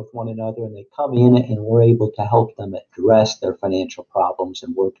bickering with one another, and they come in and we're able to help them address their financial problems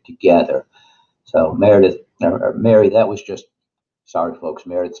and work together. So Mary, that was just, sorry folks,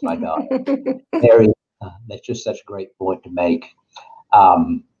 Meredith's my daughter. Mary, that's just such a great point to make.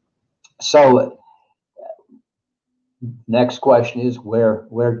 So next question is, where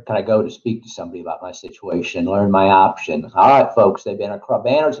can I go to speak to somebody about my situation, learn my options? All right, folks,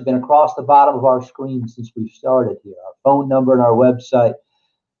 banners have been across the bottom of our screen since we started here. Our phone number and our website.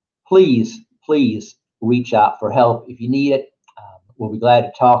 Please reach out for help if you need it. We'll be glad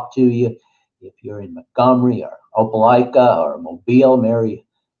to talk to you. If you're in Montgomery or Opelika or Mobile, Mary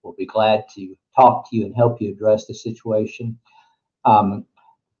will be glad to talk to you and help you address the situation.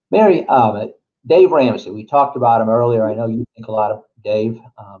 Mary, Dave Ramsey, we talked about him earlier. I know you think a lot of Dave.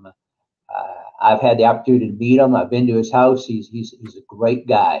 I've had the opportunity to meet him. I've been to his house. He's a great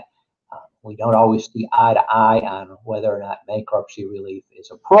guy. We don't always see eye to eye on whether or not bankruptcy relief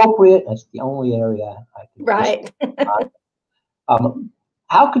is appropriate. That's the only area I can. Right.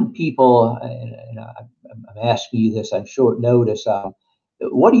 How can people, and I'm asking you this on short notice,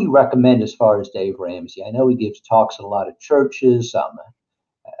 what do you recommend as far as Dave Ramsey? I know he gives talks at a lot of churches.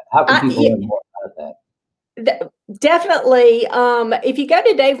 How can people learn more about that? Definitely. If you go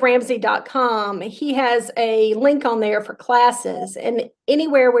to daveramsey.com, he has a link on there for classes, and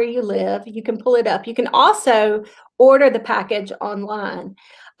anywhere where you live, you can pull it up. You can also order the package online.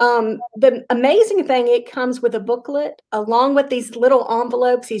 The amazing thing, it comes with a booklet along with these little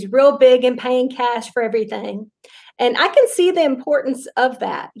envelopes. He's real big in paying cash for everything. And I can see the importance of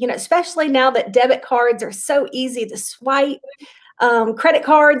that, especially now that debit cards are so easy to swipe. Credit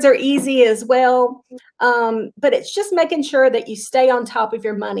cards are easy as well. But it's just making sure that you stay on top of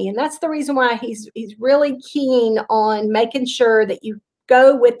your money. And that's the reason why he's really keen on making sure that you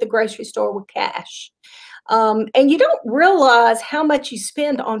go with the grocery store with cash. And you don't realize how much you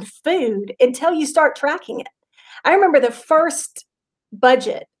spend on food until you start tracking it. I remember the first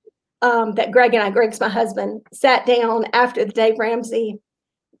budget that Greg's my husband, sat down after the Dave Ramsey.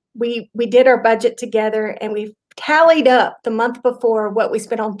 We did our budget together, and we tallied up the month before what we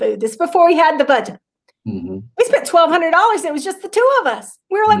spent on food. This is before we had the budget. Mm-hmm. We spent $1,200. It was just the two of us.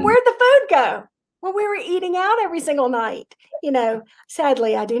 We were like, where'd the food go? Well, we were eating out every single night.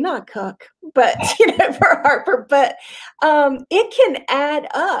 Sadly, I do not cook, but, for Harper, but it can add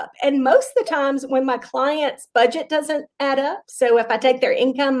up. And most of the times when my client's budget doesn't add up, so if I take their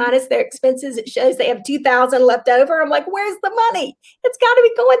income minus their expenses, it shows they have $2,000 left over. I'm like, where's the money? It's got to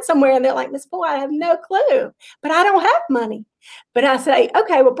be going somewhere. And they're like, Miss Boy, I have no clue, but I don't have money. But I say,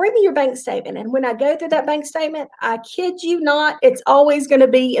 okay, well, bring me your bank statement. And when I go through that bank statement, I kid you not, it's always going to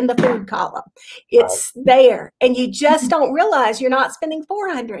be in the food column. It's there. And you just don't realize you're not spending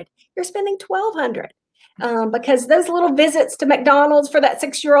 $400. You're spending $1,200 because those little visits to McDonald's for that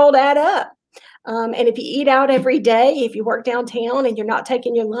 6-year-old add up. And if you eat out every day, if you work downtown and you're not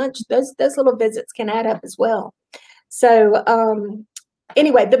taking your lunch, those little visits can add up as well. So,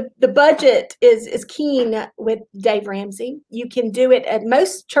 anyway, the budget is keen with Dave Ramsey. You can do it at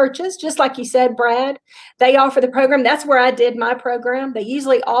most churches, just like you said, Brad. They offer the program. That's where I did my program. They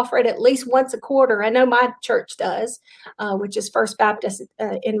usually offer it at least once a quarter. I know my church does, which is First Baptist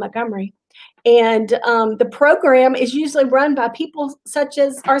in Montgomery. And the program is usually run by people such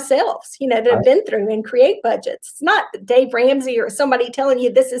as ourselves, that have been through and create budgets. It's not Dave Ramsey or somebody telling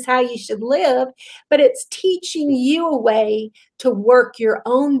you this is how you should live, but it's teaching you a way to work your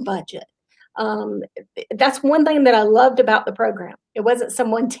own budget. That's one thing that I loved about the program. It wasn't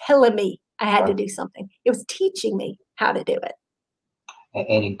someone telling me I had to do something. It was teaching me how to do it.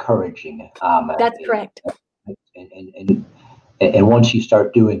 And encouraging. That's correct. And once you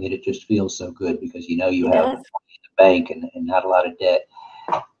start doing it, it just feels so good because you know you have money in the bank and not a lot of debt.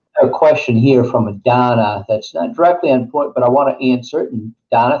 A question here from Donna that's not directly on point, but I want to answer it. And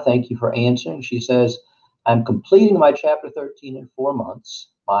Donna, thank you for answering. She says, I'm completing my Chapter 13 in 4 months.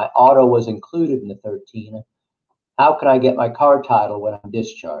 My auto was included in the 13. How can I get my car title when I'm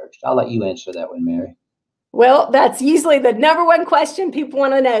discharged? I'll let you answer that one, Mary. Well, that's usually the #1 question people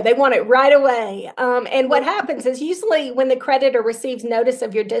want to know. They want it right away. And what happens is usually when the creditor receives notice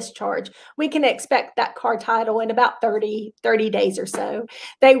of your discharge, we can expect that car title in about 30 days or so.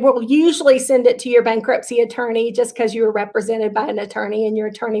 They will usually send it to your bankruptcy attorney just because you were represented by an attorney, and your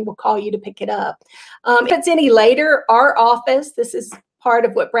attorney will call you to pick it up. If it's any later, our office, this is part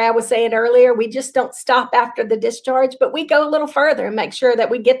of what Brad was saying earlier, we just don't stop after the discharge, but we go a little further and make sure that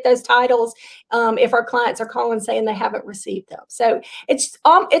we get those titles if our clients are calling saying they haven't received them. So it's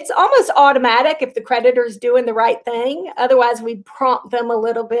almost automatic if the creditor is doing the right thing. Otherwise, we prompt them a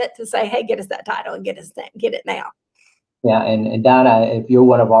little bit to say, hey, get us that title and get it now. Yeah, and Donna, if you're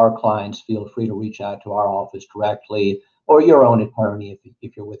one of our clients, feel free to reach out to our office directly, or your own attorney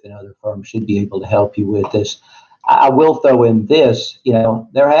if you're with another firm should be able to help you with this. I will throw in this,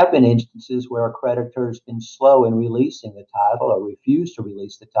 there have been instances where a creditor has been slow in releasing the title or refused to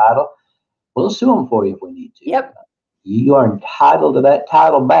release the title. We'll sue them for you if we need to. Yep. You are entitled to that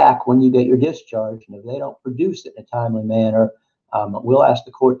title back when you get your discharge. And if they don't produce it in a timely manner, we'll ask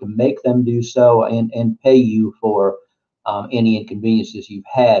the court to make them do so and pay you for any inconveniences you've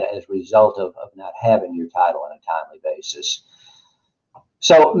had as a result of not having your title on a timely basis.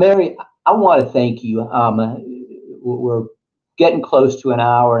 So, Mary, I want to thank you. We're getting close to an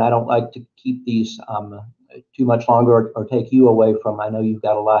hour, and I don't like to keep these too much longer or take you away from. I know you've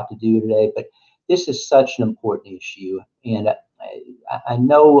got a lot to do today, but this is such an important issue. And I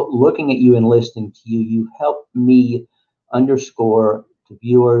know looking at you and listening to you, you've helped me underscore to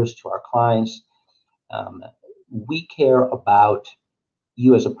viewers, to our clients, we care about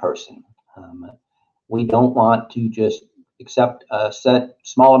you as a person. We don't want to just accept a set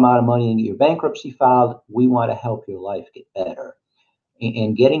small amount of money into your bankruptcy file. We want to help your life get better.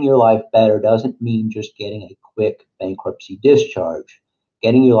 And getting your life better doesn't mean just getting a quick bankruptcy discharge.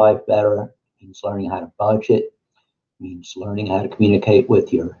 Getting your life better means learning how to budget, means learning how to communicate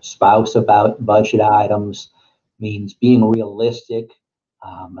with your spouse about budget items, means being realistic.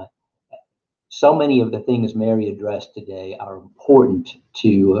 So many of the things Mary addressed today are important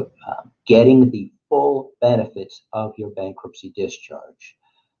to getting the full benefits of your bankruptcy discharge.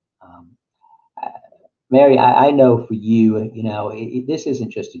 Mary, I know for you, this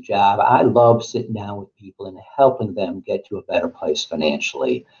isn't just a job. I love sitting down with people and helping them get to a better place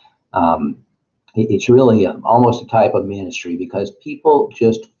financially. It's really almost a type of ministry because people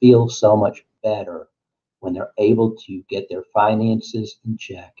just feel so much better when they're able to get their finances in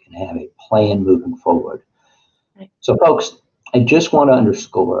check and have a plan moving forward. Right. So, folks, I just want to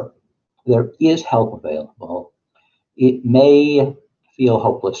underscore there is help available. It may feel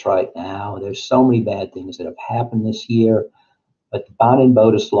hopeless right now. There's so many bad things that have happened this year, but the Bond and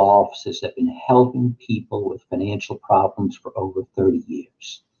Botus law offices have been helping people with financial problems for over 30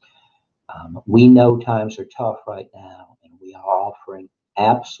 years. We know times are tough right now, and we are offering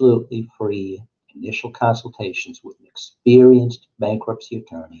absolutely free initial consultations with an experienced bankruptcy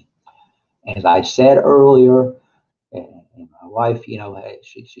attorney. As I said earlier, and my wife,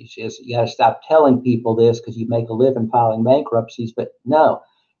 she says, you got to stop telling people this because you make a living filing bankruptcies. But no,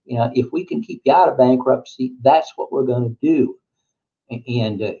 if we can keep you out of bankruptcy, that's what we're going to do.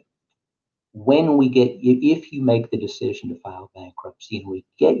 And when we get you, if you make the decision to file bankruptcy and we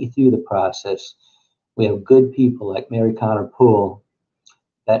get you through the process, we have good people like Mary Connor Poole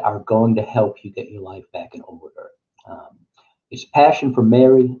that are going to help you get your life back in order. It's a passion for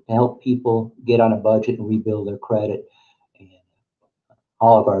Mary to help people get on a budget and rebuild their credit. And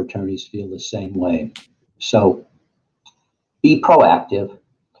all of our attorneys feel the same way. So be proactive,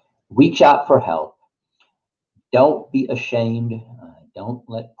 reach out for help. Don't be ashamed. Don't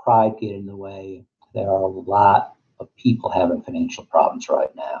let pride get in the way. There are a lot of people having financial problems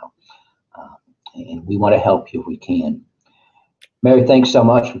right now. And we want to help you if we can. Mary, thanks so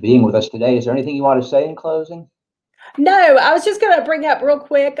much for being with us today. Is there anything you want to say in closing? No, I was just going to bring up real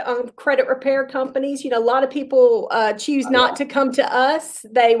quick credit repair companies. A lot of people choose not to come to us.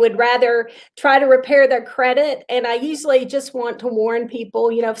 They would rather try to repair their credit. And I usually just want to warn people,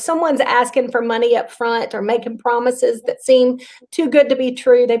 if someone's asking for money up front or making promises that seem too good to be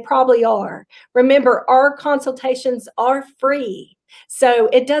true, they probably are. Remember, our consultations are free. So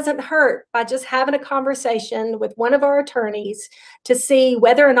it doesn't hurt by just having a conversation with one of our attorneys to see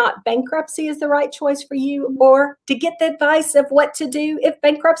whether or not bankruptcy is the right choice for you, or to get the advice of what to do if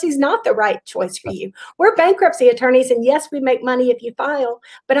bankruptcy is not the right choice for you. We're bankruptcy attorneys, and yes, we make money if you file,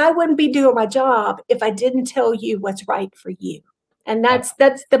 but I wouldn't be doing my job if I didn't tell you what's right for you. And that's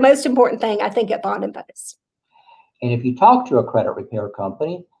the most important thing, I think, at Bond and Buddies. And if you talk to a credit repair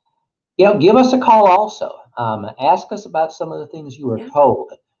company, give us a call also. Ask us about some of the things you were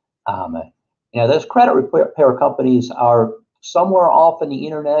told. Those credit repair companies are somewhere off in the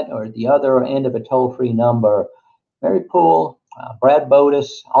internet or at the other end of a toll-free number. Mary Poole, Brad Bodis,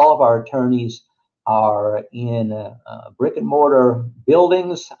 all of our attorneys are in brick and mortar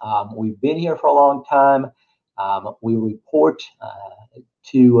buildings. We've been here for a long time. We report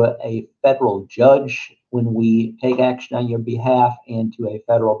to a federal judge when we take action on your behalf, and to a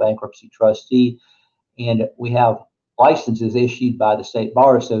federal bankruptcy trustee. And we have licenses issued by the State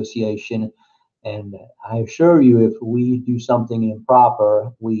Bar Association. And I assure you, if we do something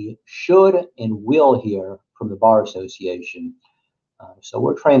improper, we should and will hear from the Bar Association. So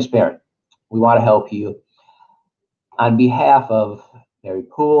we're transparent. We want to help you. On behalf of Mary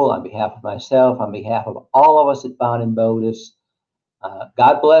Poole, on behalf of myself, on behalf of all of us at Bond and Bodis,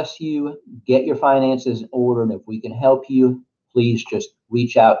 God bless you. Get your finances in order, and if we can help you, please just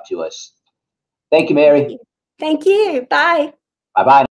reach out to us. Thank you, Mary. Thank you. Bye. Bye-bye.